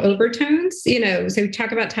racial overtones, so we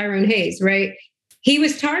talk about Tyrone Hayes, right? He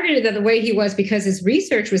was targeted the way he was because his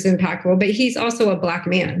research was impactful, but he's also a Black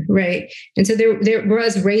man, right? And so there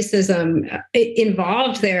was racism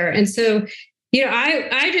involved there. And so,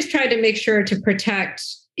 I just tried to make sure to protect,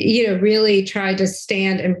 really try to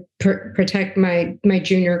stand and protect my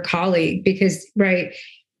junior colleague because, right,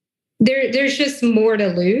 there's just more to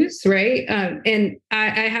lose, right? And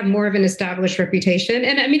I have more of an established reputation.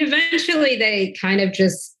 And I mean, eventually they kind of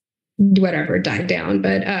just, died down.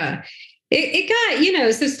 But it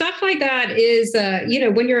got, so stuff like that is,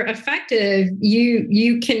 when you're effective,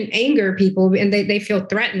 you can anger people and they feel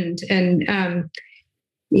threatened. And,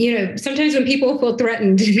 sometimes when people feel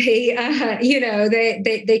threatened, they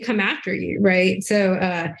come after you. Right. So,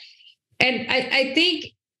 and I think,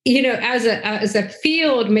 as a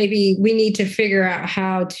field, maybe we need to figure out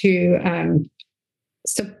how to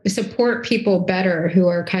support people better who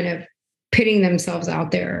are kind of putting themselves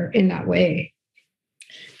out there in that way.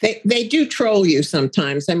 They do troll you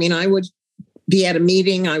sometimes. I mean, I would be at a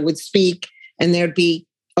meeting, I would speak, and there'd be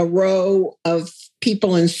a row of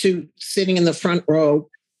people in suits sitting in the front row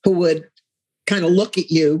who would kind of look at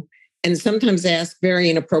you and sometimes ask very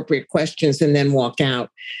inappropriate questions and then walk out.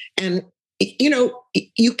 And,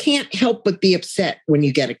 you can't help but be upset when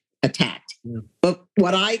you get attacked. Yeah. But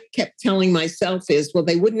what I kept telling myself is, well,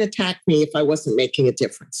 they wouldn't attack me if I wasn't making a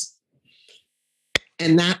difference.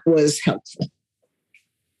 And that was helpful.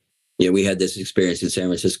 Yeah, we had this experience in San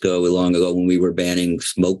Francisco long ago when we were banning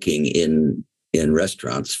smoking in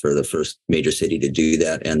restaurants, for the first major city to do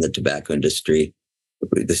that, and the tobacco industry.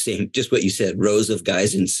 The same, just what you said, rows of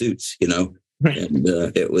guys in suits, Right. And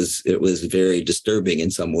it was very disturbing in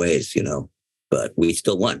some ways, but we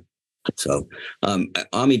still won. So,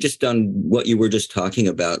 Ami, just on what you were just talking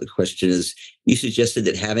about, the question is, you suggested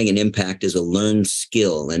that having an impact is a learned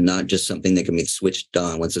skill and not just something that can be switched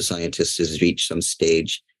on once a scientist has reached some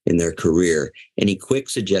stage in their career. Any quick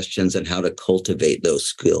suggestions on how to cultivate those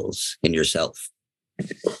skills in yourself?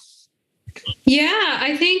 Yeah,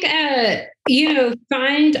 I think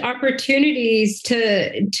find opportunities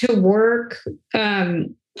to work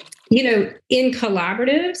in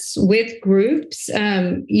collaboratives with groups,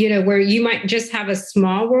 where you might just have a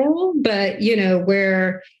small role, but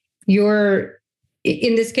where your,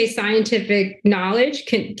 in this case, scientific knowledge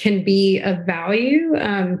can be of value.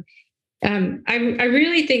 I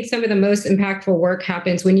really think some of the most impactful work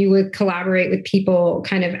happens when you would collaborate with people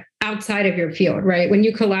kind of outside of your field, right? When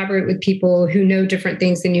you collaborate with people who know different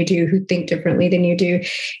things than you do, who think differently than you do.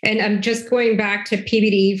 And I'm just going back to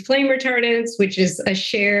PVD flame retardants, which is a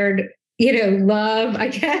shared, love, I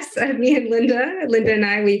guess, of me and Linda. Linda and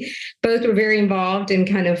I, we both were very involved in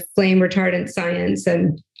kind of flame retardant science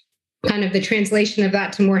and kind of the translation of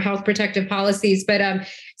that to more health protective policies. But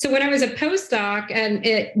so when I was a postdoc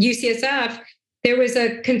at UCSF, there was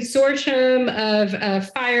a consortium of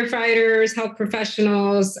firefighters, health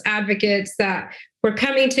professionals, advocates that were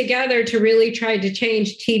coming together to really try to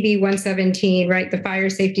change TB 117, right? The fire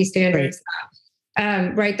safety standards,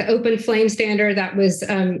 right? The open flame standard that was,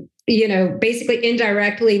 basically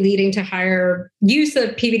indirectly leading to higher use of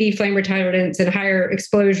PVD flame retardants and higher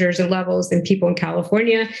exposures and levels in people in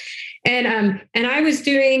California. And I was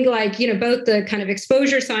doing both the kind of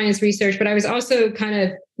exposure science research, but I was also kind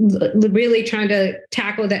of really trying to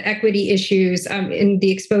tackle the equity issues in the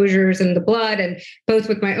exposures and the blood, and both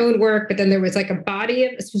with my own work. But then there was a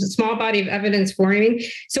small body of evidence forming.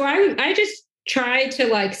 So I just tried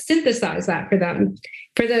to synthesize that for them,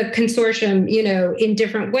 for the consortium, in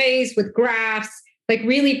different ways with graphs,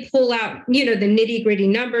 really pull out, the nitty gritty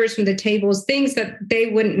numbers from the tables, things that they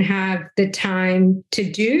wouldn't have the time to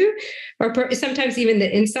do, or sometimes even the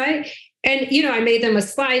insight. And, I made them a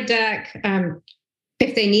slide deck.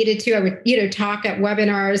 If they needed to, I would, talk at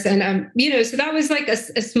webinars, and, so that was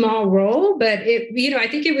a small role, but it, I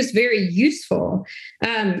think it was very useful.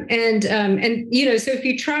 So if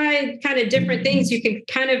you try kind of different things, you can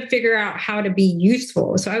kind of figure out how to be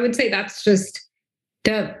useful. So I would say that's just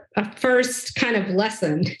the first kind of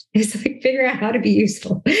lesson, is figure out how to be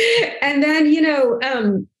useful. And then,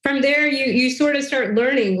 from there, you sort of start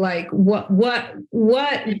learning where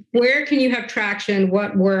can you have traction,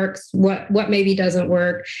 what works, what maybe doesn't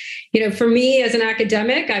work. For me as an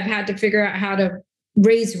academic, I've had to figure out how to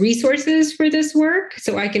raise resources for this work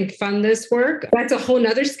so I can fund this work. That's a whole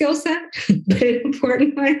nother skill set, but an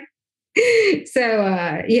important one.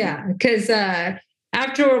 So, because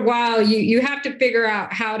after a while, you have to figure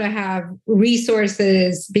out how to have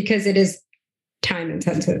resources, because it is time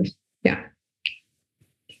intensive. Yeah.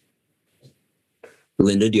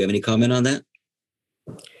 Linda, do you have any comment on that?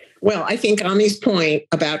 Well, I think Ami's point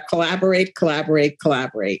about collaborate.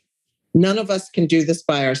 None of us can do this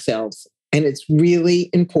by ourselves. And it's really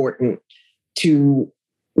important to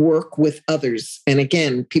work with others. And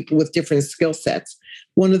again, people with different skill sets.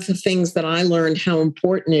 One of the things that I learned how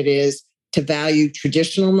important it is to value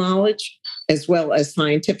traditional knowledge as well as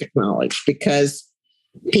scientific knowledge, because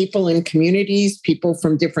people in communities, people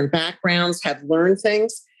from different backgrounds have learned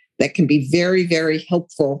things that can be very, very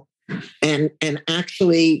helpful and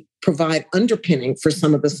actually provide underpinning for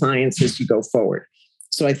some of the science as you go forward.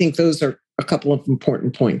 So I think those are a couple of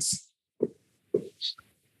important points.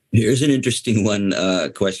 Here's an interesting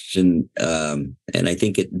question, and I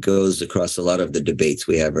think it goes across a lot of the debates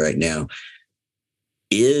we have right now.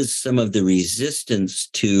 Is some of the resistance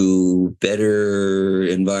to better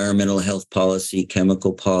environmental health policy,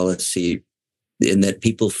 chemical policy, in that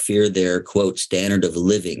people fear their, quote, standard of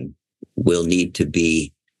living will need to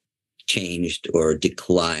be changed or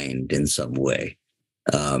declined in some way?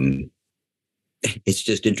 It's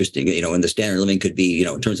just interesting, and the standard of living could be,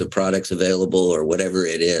 in terms of products available or whatever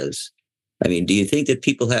it is. I mean, do you think that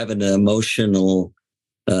people have an emotional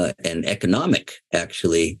and economic,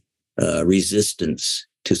 actually, resistance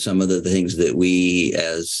to some of the things that we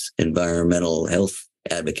as environmental health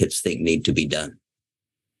advocates think need to be done?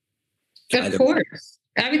 Of course.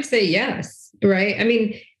 I would say yes, right? I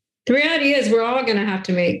mean, the reality is we're all going to have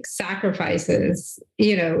to make sacrifices,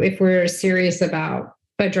 if we're serious about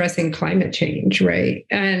addressing climate change, right?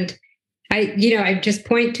 And I just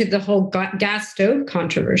point to the whole gas stove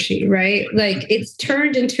controversy, right? Like it's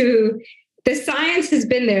turned into, the science has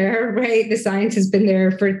been there, right? The science has been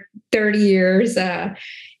there for 30 years. I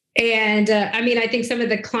think some of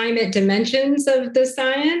the climate dimensions of the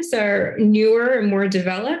science are newer and more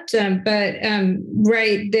developed,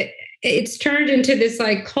 it's turned into this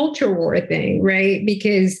like culture war thing, right?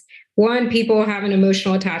 Because one, people have an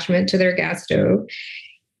emotional attachment to their gas stove.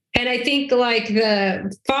 And I think like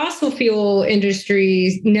the fossil fuel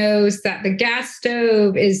industry knows that the gas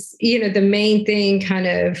stove is, the main thing kind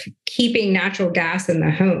of keeping natural gas in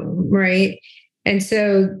the home, right? And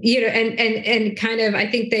so, and kind of, I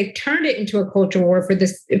think they've turned it into a culture war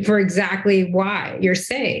for exactly why you're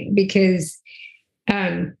saying, because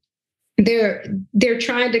they're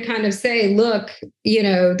trying to kind of say, look,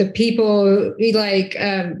 the people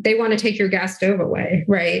they want to take your gas stove away,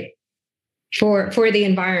 right? For the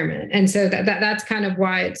environment. And so that's kind of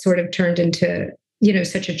why it's sort of turned into,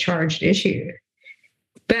 such a charged issue.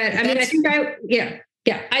 But I was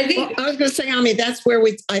going to say, that's where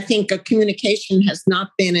I think a communication has not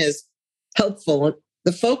been as helpful.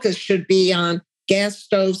 The focus should be on gas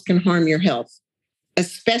stoves can harm your health,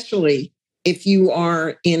 especially if you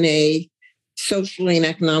are in a socially and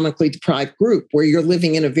economically deprived group where you're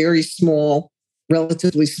living in a very small,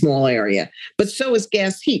 relatively small area. But so is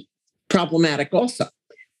gas heat problematic also.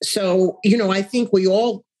 So, I think we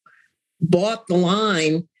all bought the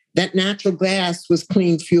line that natural gas was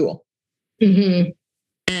clean fuel. Mm-hmm.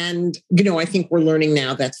 And, I think we're learning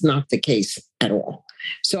now that's not the case at all.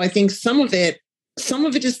 So I think some of it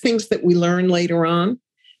is things that we learn later on.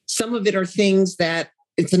 Some of it are things that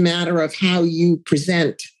it's a matter of how you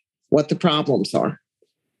present what the problems are.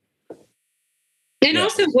 And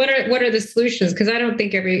also, what are the solutions? Because I don't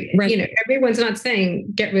think everyone's not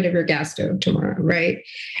saying get rid of your gas stove tomorrow, right?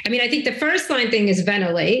 I think the first line thing is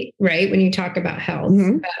ventilate, right? When you talk about health,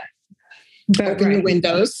 but open your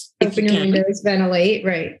windows, ventilate,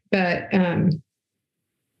 right? But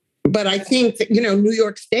I think that, New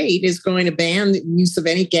York State is going to ban the use of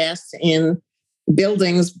any gas in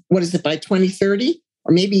buildings. What is it, by 2030,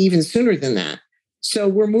 or maybe even sooner than that? So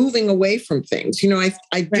we're moving away from things.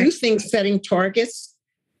 I do think setting targets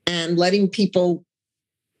and letting people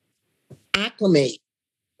acclimate,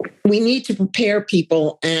 we need to prepare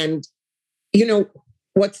people. And,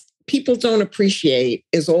 what people don't appreciate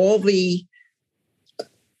is all the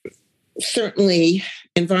certainly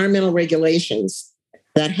environmental regulations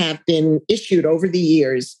that have been issued over the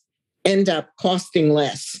years end up costing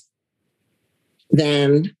less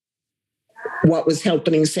than what was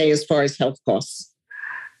helping, say, as far as health costs.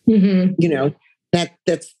 Mm-hmm.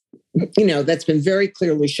 That's been very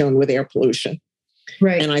clearly shown with air pollution.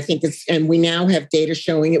 Right. And I think and we now have data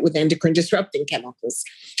showing it with endocrine disrupting chemicals,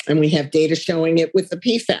 and we have data showing it with the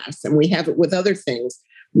PFAS, and we have it with other things.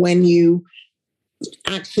 When you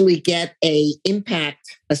actually get a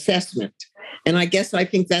impact assessment, and I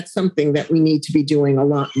think that's something that we need to be doing a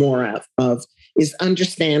lot more of is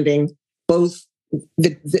understanding both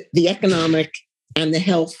the economic and the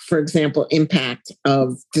health, for example, impact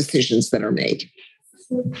of decisions that are made.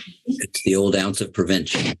 It's the old ounce of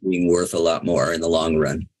prevention being worth a lot more in the long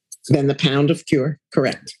run than the pound of cure.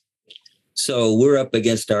 Correct. So we're up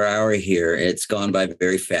against our hour here. It's gone by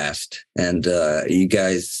very fast. And you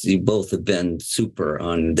both have been super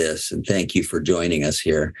on this. And thank you for joining us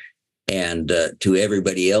here. And to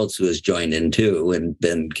everybody else who has joined in too and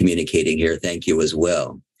been communicating here, thank you as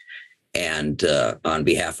well. And on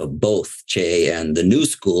behalf of both Che and the New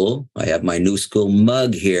School, I have my New School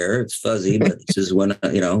mug here. It's fuzzy, but this is one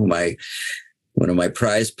of my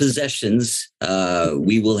prized possessions.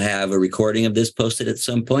 We will have a recording of this posted at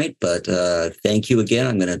some point, but thank you again.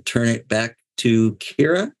 I'm going to turn it back to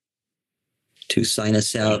Kira to sign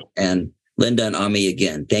us out. And Linda and Ami,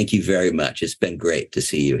 again, thank you very much. It's been great to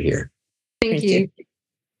see you here. Thank you.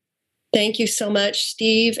 Thank you so much,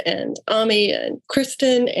 Steve and Ami and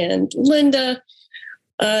Kristen and Linda.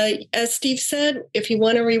 As Steve said, if you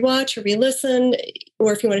want to rewatch or re-listen,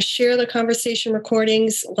 or if you want to share the conversation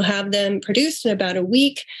recordings, we'll have them produced in about a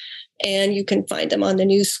week, and you can find them on the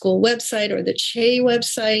New School website or the Che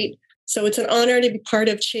website. So it's an honor to be part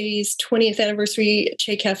of Che's 20th anniversary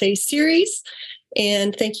Che Cafe series.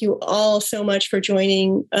 And thank you all so much for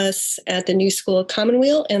joining us at the New School of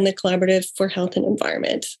Commonweal and the Collaborative for Health and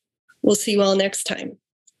Environment. We'll see you all next time.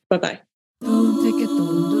 Bye-bye.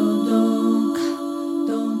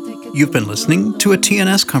 You've been listening to a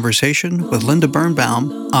TNS conversation with Linda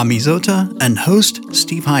Birnbaum, Ami Zota, and host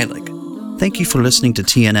Steve Heilig. Thank you for listening to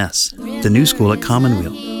TNS, the New School at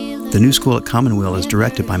Commonweal. The New School at Commonweal is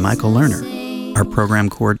directed by Michael Lerner. Our program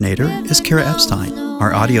coordinator is Kara Epstein.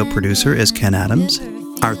 Our audio producer is Ken Adams.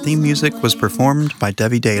 Our theme music was performed by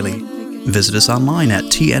Debbie Daly. Visit us online at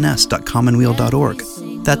tns.commonweal.org.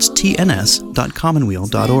 That's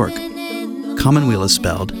tns.commonweal.org. Commonweal is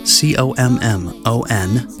spelled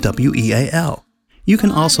COMMONWEAL. You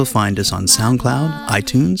can also find us on SoundCloud,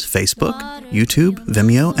 iTunes, Facebook, YouTube,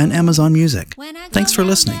 Vimeo, and Amazon Music. Thanks for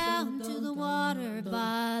listening. By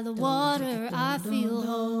the water, I feel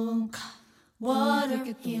home.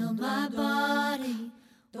 Water heal my body.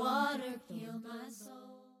 Water heal my soul.